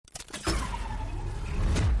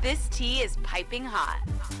This tea is piping hot.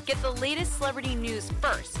 Get the latest celebrity news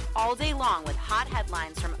first all day long with hot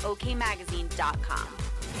headlines from okmagazine.com.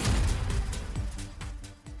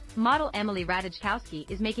 Model Emily Ratajkowski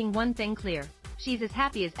is making one thing clear. She's as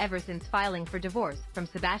happy as ever since filing for divorce from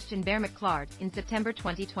Sebastian Bear-McClard in September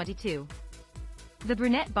 2022. The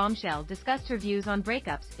brunette bombshell discussed her views on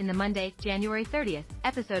breakups in the Monday, January 30th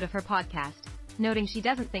episode of her podcast, noting she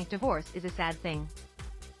doesn't think divorce is a sad thing.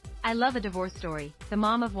 "I love a divorce story," the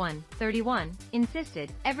mom of one, 31,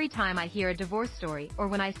 insisted. "Every time I hear a divorce story or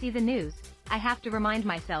when I see the news, I have to remind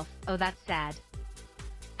myself, oh, that's sad.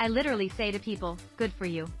 I literally say to people, good for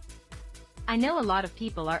you. I know a lot of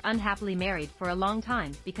people are unhappily married for a long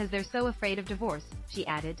time because they're so afraid of divorce," she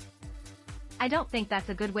added. "I don't think that's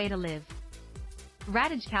a good way to live."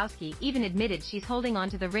 Ratajkowski even admitted she's holding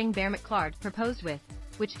on to the ring Bear-McClard proposed with,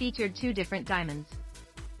 which featured 2 different diamonds.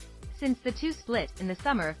 Since the two split in the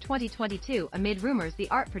summer of 2022 amid rumors the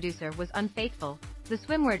art producer was unfaithful, the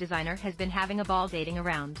swimwear designer has been having a ball dating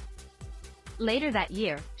around. Later that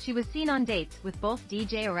year, she was seen on dates with both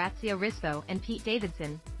DJ Orazio Rispo and Pete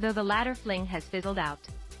Davidson, though the latter fling has fizzled out.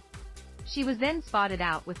 She was then spotted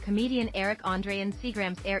out with comedian Eric Andre and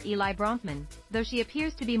Seagram's heir Eli Bronfman, though she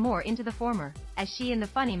appears to be more into the former, as she and the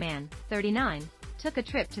funny man, 39, took a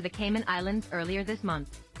trip to the Cayman Islands earlier this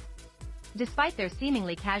month. Despite their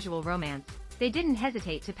seemingly casual romance, they didn't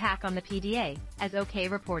hesitate to pack on the PDA, as OK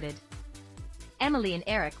reported. Emily and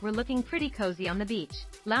Eric were looking pretty cozy on the beach,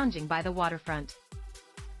 lounging by the waterfront.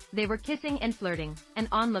 They were kissing and flirting, an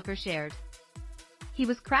onlooker shared. "He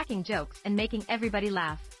was cracking jokes and making everybody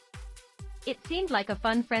laugh. It seemed like a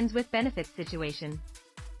fun friends with benefits situation.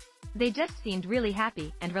 They just seemed really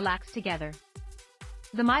happy and relaxed together."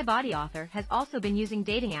 The My Body author has also been using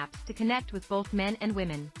dating apps to connect with both men and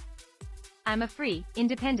women. "I'm a free,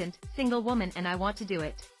 independent, single woman and I want to do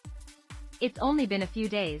it. It's only been a few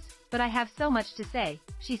days, but I have so much to say,"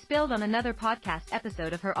 she spilled on another podcast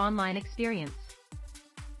episode of her online experience.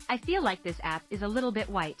 "I feel like this app is a little bit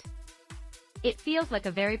white. It feels like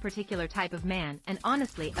a very particular type of man and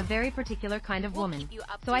honestly a very particular kind of woman,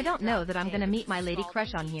 so I don't know that I'm gonna meet my lady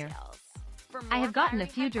crush on here. I have gotten a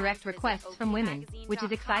few direct requests from women, which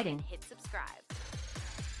is exciting.